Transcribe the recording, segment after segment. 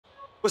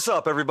What's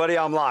up, everybody?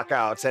 I'm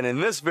Lockouts, and in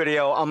this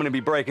video, I'm going to be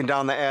breaking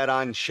down the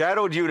Addon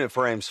Shadowed unit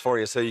frames for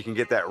you so you can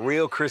get that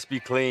real crispy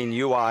clean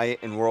UI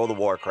in World of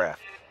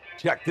Warcraft.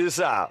 Check this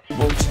out.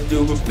 Won't you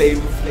do a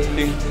favor for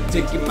me?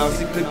 Take your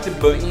mouse and click the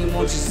button.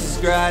 Won't you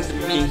subscribe to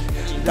me?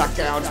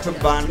 Lockouts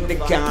providing the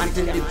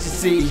content that you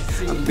see.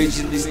 I'm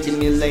visually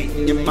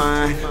stimulating your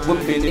mind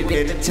 1 minute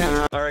at a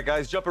time. All right,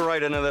 guys, jumping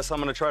right into this, I'm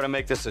going to try to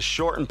make this as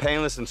short and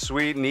painless and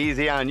sweet and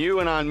easy on you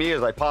and on me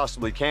as I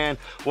possibly can.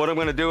 What I'm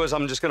going to do is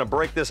I'm just going to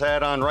break this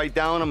add-on right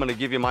down. I'm going to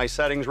give you my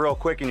settings real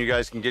quick, and you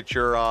guys can get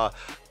your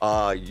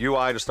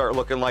UI to start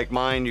looking like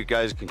mine. You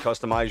guys can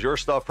customize your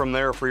stuff from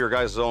there for your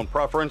guys' own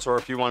preference, or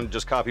if you want to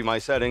just copy my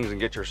settings and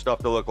get your stuff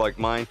to look like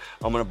mine,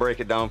 I'm going to break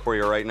it down for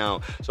you right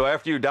now. So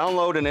after you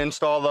download and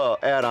install the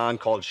add-on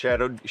called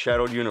Shadowed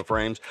Unit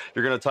Frames,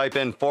 you're going to type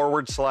in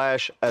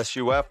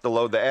 /SUF to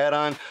load the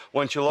add-on.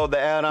 Once you load the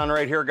add-on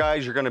right here,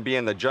 guys, you're going to be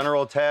in the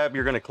General tab.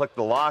 You're going to click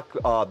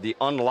the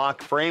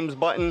Unlock Frames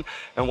button,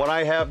 and what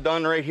I have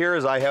done right here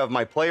is I have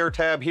my Player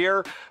tab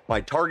here.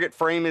 My Target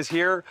frame is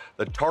here.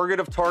 The Target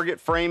of Target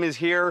frame is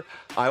here.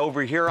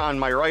 Over here on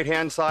my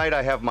right-hand side,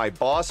 I have my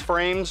boss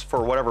frames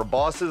for whatever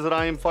bosses that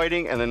I am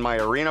fighting, and then my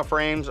arena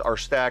frames are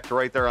stacked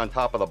right there on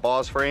top of the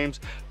boss frames.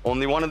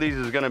 Only one of these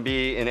is going to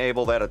be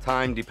enabled at a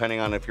time,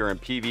 depending on if you're in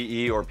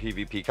PvE or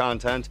PvP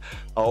content.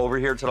 Over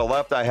here to the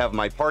left, I have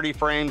my party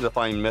frames if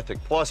I'm Mythic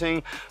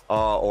Plussing,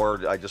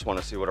 or I just want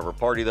to see whatever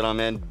party that I'm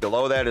in.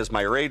 Below that is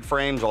my raid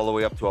frames, all the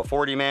way up to a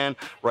 40-man.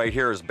 Right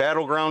here is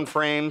Battleground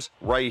Frames.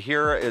 Right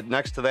here,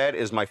 next to that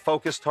is my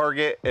focus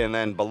target, and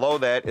then below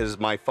that is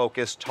my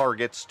focus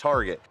target's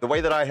target. The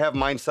way that I have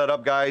mine set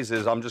up, guys,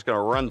 is I'm just going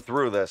to run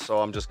through this, so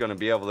I'm just going to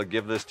be able to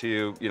give this to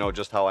you,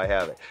 just how I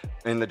have it.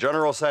 In the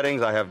general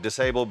settings, I have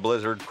disabled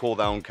Blizzard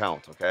cooldown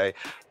count, okay?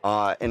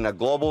 In the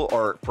global,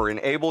 or for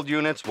enabled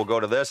units, we'll go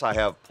to this. I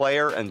have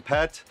player and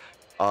pet,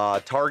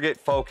 target,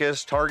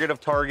 focus, target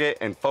of target,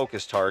 and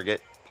focus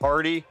target,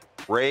 party,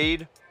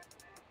 raid.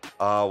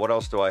 What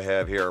else do I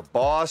have here?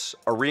 Boss,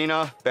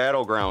 arena,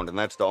 battleground, and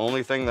that's the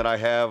only thing that I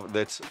have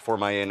that's for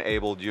my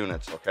enabled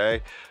units,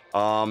 okay?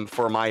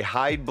 For my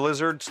hide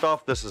Blizzard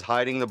stuff, this is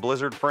hiding the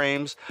Blizzard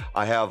frames.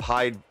 I have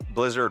hide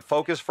Blizzard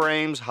focus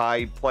frames,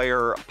 hide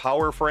player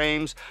power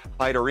frames,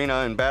 hide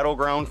arena and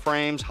battleground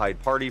frames, hide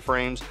party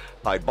frames,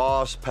 hide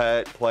boss,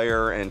 pet,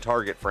 player, and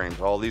target frames.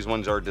 All these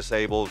ones are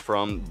disabled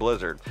from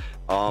Blizzard.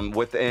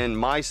 Within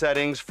my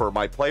settings for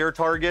my player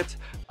target,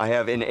 I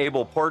have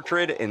enable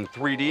portrait in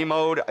 3D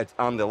mode. It's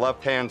on the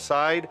left-hand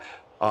side.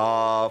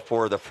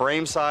 For the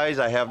frame size,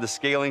 I have the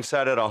scaling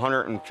set at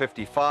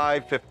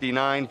 155,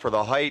 59 for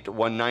the height,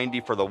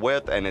 190 for the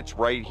width, and it's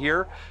right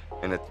here.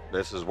 And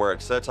this is where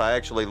it sits. I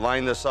actually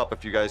lined this up,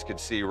 if you guys could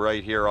see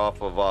right here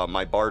off of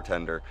my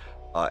bartender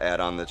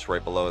add-on that's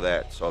right below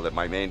that, so that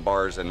my main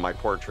bars and my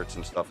portraits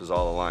and stuff is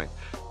all aligned.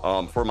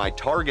 For my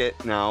target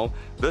now,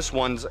 this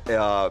one's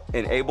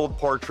enabled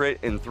portrait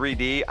in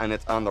 3D, and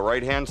it's on the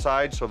right-hand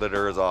side, so that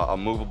there is a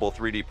movable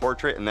 3D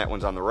portrait, and that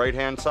one's on the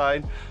right-hand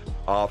side.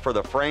 For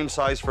the frame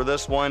size for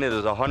this one, it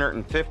is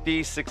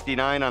 150,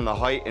 69 on the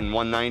height, and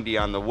 190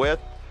 on the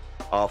width.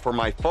 For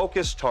my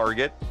focus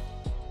target,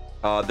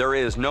 there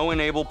is no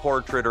enable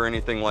portrait or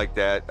anything like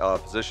that.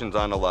 Positions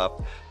on the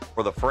left.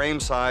 For the frame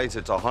size,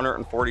 it's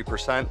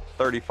 140%,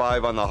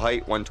 35 on the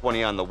height,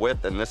 120 on the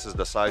width, and this is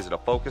the size of the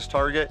focus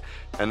target.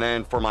 And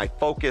then for my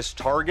focus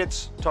target,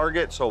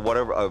 so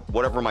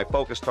whatever my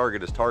focus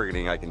target is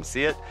targeting, I can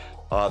see it.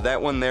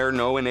 That one there,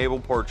 no enable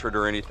portrait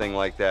or anything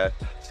like that.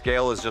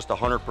 Scale is just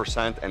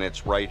 100%, and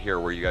it's right here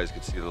where you guys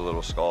can see the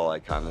little skull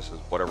icon. This is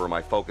whatever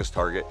my focus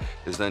target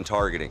is then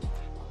targeting.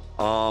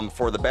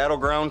 For the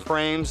battleground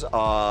frames,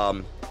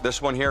 this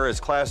one here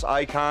is class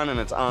icon, and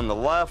it's on the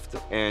left,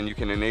 and you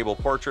can enable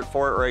portrait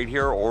for it right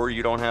here, or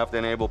you don't have to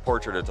enable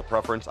portrait. It's a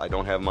preference. I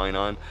don't have mine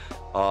on.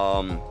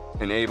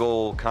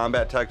 Enable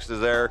combat text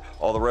is there.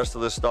 All the rest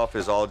of this stuff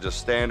is all just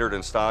standard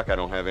and stock. I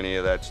don't have any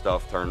of that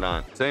stuff turned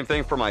on. Same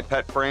thing for my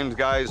pet frames,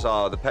 guys.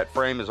 The pet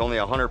frame is only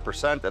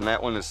 100%, and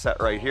that one is set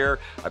right here.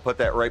 I put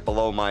that right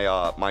below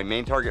my my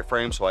main target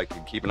frame, so I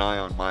can keep an eye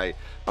on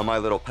my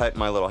little pet,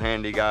 my little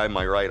handy guy,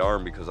 my right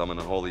arm, because I'm an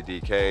unholy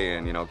DK,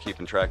 and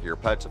keeping track of your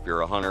pets if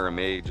you're a hunter, a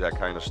mage, that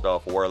kind of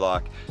stuff,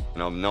 warlock,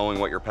 knowing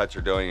what your pets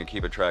are doing and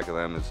keeping track of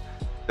them is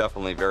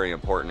definitely very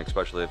important,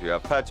 especially if you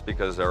have pets,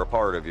 because they're a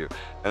part of you.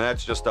 And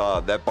that's just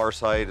that bar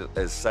side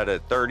is set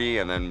at 30,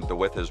 and then the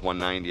width is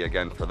 190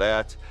 again for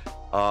that.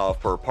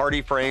 For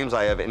party frames,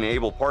 I have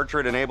enable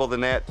portrait enabled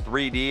in that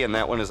 3D, and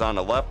that one is on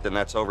the left, and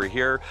that's over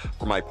here.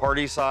 For my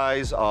party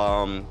size,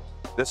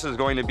 this is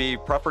going to be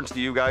preference to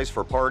you guys.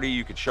 For party,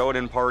 you could show it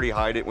in party,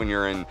 hide it when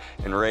you're in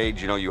raid.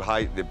 You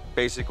hide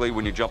basically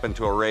when you jump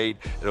into a raid,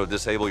 it'll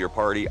disable your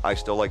party. I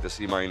still like to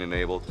see mine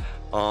enabled.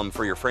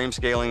 For your frame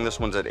scaling, this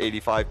one's at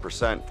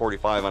 85%,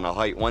 45 on the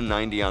height,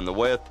 190 on the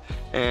width.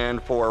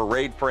 And for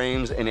raid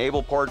frames,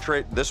 enable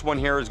portrait, this one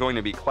here is going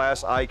to be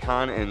class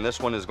icon, and this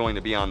one is going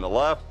to be on the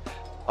left.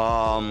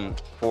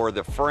 For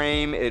the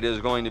frame, it is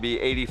going to be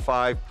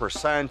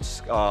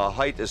 85%,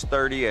 height is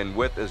 30, and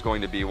width is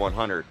going to be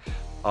 100.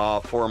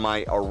 For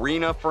my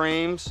arena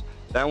frames,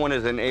 That one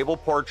is Enable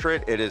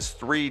Portrait. It is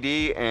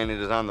 3D and it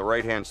is on the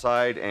right hand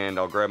side, and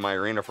I'll grab my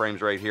arena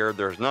frames right here.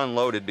 There's none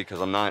loaded because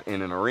I'm not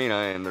in an arena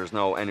and there's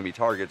no enemy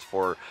targets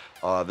for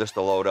this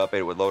to load up.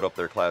 It would load up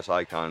their class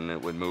icon and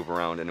it would move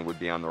around and it would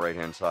be on the right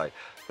hand side.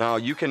 Now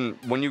you can,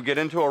 when you get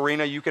into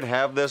arena, you can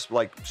have this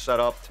like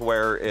set up to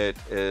where it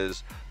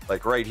is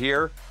like right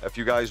here if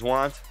you guys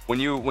want.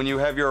 When you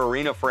have your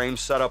arena frames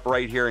set up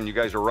right here and you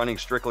guys are running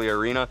strictly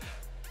arena,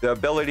 the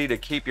ability to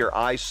keep your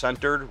eye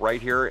centered right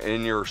here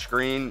in your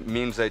screen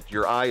means that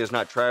your eye is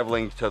not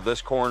traveling to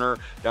this corner,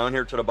 down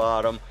here to the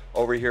bottom,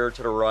 over here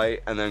to the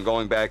right, and then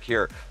going back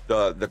here.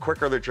 The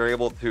quicker that you're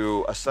able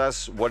to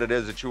assess what it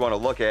is that you want to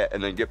look at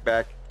and then get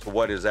back to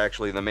what is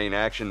actually the main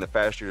action, the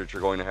faster that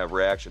you're going to have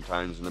reaction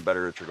times and the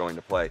better that you're going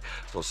to play.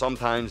 So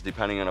sometimes,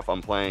 depending on if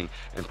I'm playing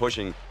and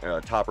pushing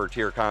topper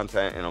tier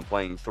content and I'm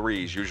playing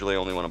threes, usually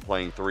only when I'm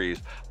playing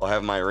threes, I'll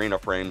have my arena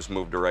frames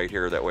moved to right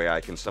here. That way I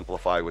can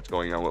simplify what's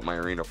going on with my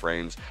arena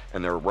frames,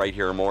 and they're right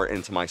here more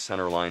into my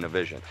center line of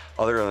vision.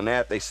 Other than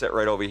that, they sit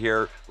right over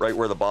here, right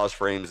where the boss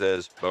frames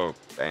is. Boom,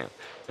 bam.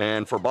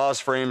 And for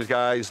boss frames,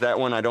 guys, that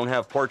one I don't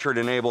have portrait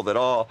enabled at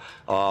all.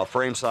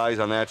 Frame size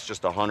on that's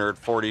just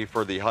 140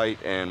 for the height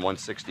and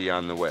 160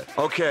 on the width.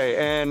 Okay,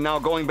 and now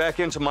going back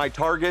into my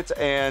targets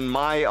and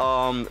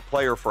my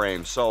player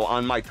frames. So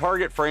on my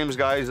target frames,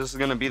 guys, this is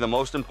going to be the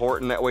most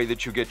important. That way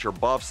that you get your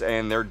buffs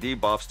and their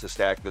debuffs to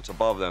stack that's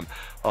above them.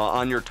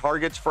 On your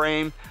targets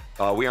frame,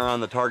 we are on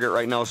the target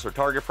right now, so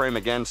target frame,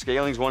 again,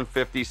 scaling's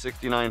 150,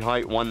 69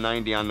 height,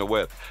 190 on the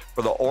width.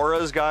 For the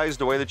auras, guys,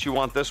 the way that you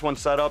want this one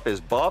set up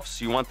is buffs.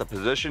 You want the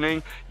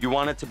positioning, you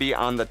want it to be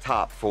on the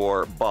top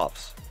for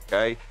buffs,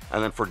 okay?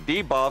 And then for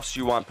debuffs,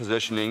 you want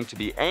positioning to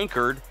be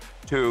anchored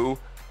to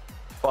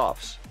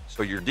buffs.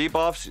 So your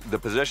debuffs, the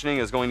positioning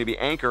is going to be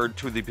anchored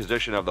to the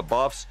position of the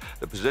buffs.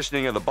 The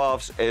positioning of the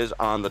buffs is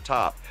on the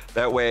top.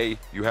 That way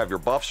you have your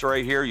buffs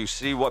right here. You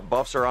see what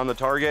buffs are on the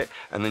target,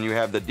 and then you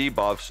have the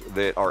debuffs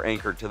that are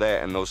anchored to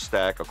that, and those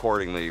stack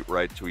accordingly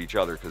right to each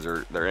other because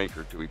they're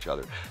anchored to each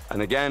other.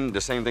 And again,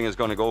 the same thing is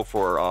going to go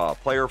for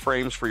player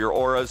frames for your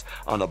auras.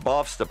 On the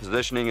buffs, the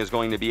positioning is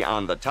going to be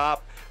on the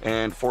top,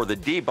 and for the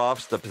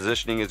debuffs, the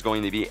positioning is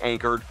going to be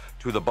anchored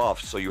to the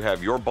buffs. So you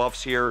have your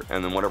buffs here,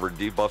 and then whatever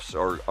debuffs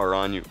are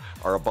on you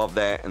are above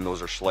that, and those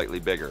are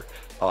slightly bigger.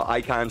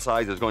 Icon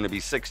size is going to be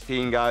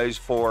 16, guys,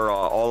 for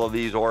all of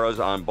these auras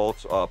on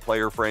both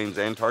player frames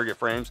and target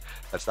frames.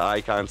 That's the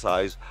icon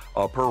size.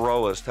 Per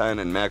row is 10,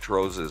 and max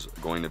rows is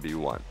going to be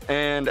 1.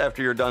 And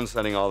after you're done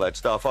setting all that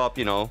stuff up,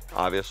 you know,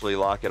 obviously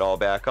lock it all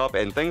back up,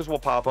 and things will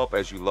pop up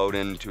as you load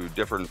into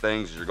different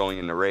things. As you're going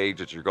into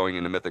Rage, as you're going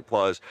into Mythic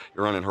Plus,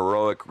 you're running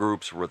heroic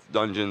groups with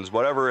dungeons,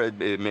 whatever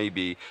it may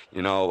be,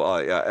 you know,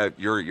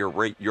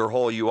 your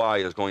whole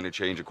UI is going to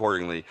change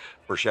accordingly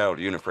for Shadowed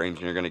unit frames,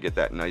 and you're going to get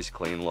that nice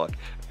clean look.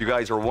 If you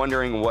guys are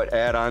wondering what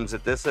add-ons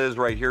that this is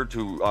right here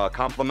to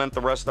complement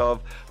the rest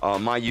of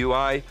my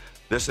UI,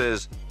 this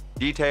is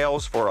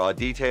details for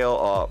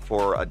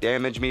a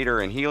damage meter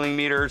and healing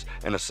meters,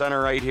 and the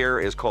center right here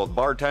is called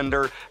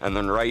Bartender, and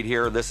then right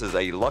here this is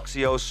a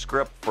Luxio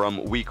script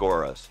from Weak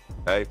Auras.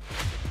 Okay.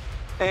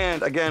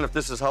 And again, if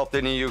this has helped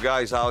any of you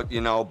guys out,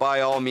 you know,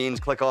 by all means,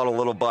 click all the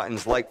little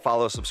buttons, like,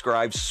 follow,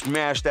 subscribe,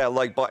 smash that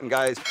like button,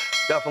 guys.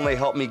 Definitely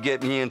help me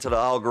get me into the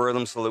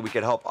algorithm so that we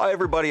can help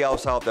everybody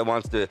else out that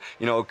wants to,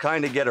 you know,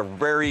 kind of get a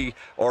very,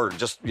 or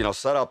just, you know,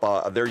 set up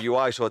their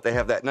UI so that they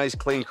have that nice,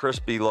 clean,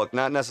 crispy look.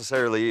 Not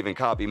necessarily even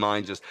copy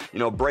mine, just, you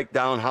know, break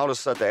down how to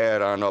set the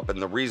add-on up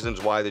and the reasons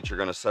why that you're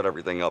going to set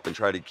everything up, and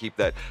try to keep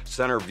that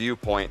center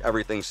viewpoint,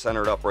 everything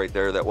centered up right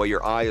there. That way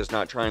your eye is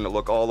not trying to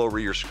look all over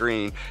your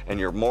screen, and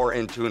you're more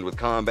in tune with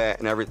combat,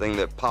 and everything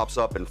that pops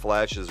up and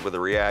flashes with a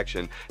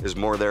reaction is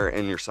more there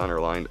in your center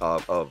line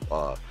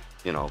of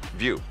you know,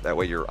 view. That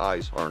way your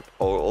eyes aren't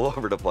all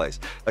over the place.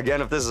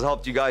 Again, if this has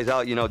helped you guys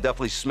out, you know,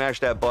 definitely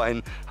smash that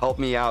button. Help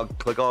me out.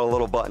 Click all the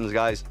little buttons,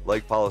 guys.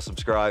 Like, follow,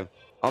 subscribe.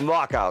 I'm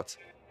Lockouts.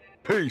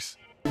 Peace.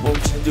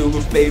 Won't you do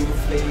a favor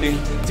for me?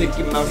 Take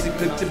your mouse and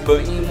click the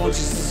button. Won't you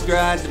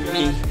subscribe to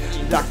me?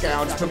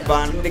 Lockouts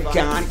providing the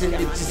content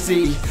that you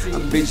see.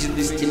 I'm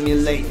visually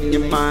stimulating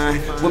your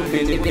mind 1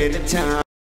 minute at a time.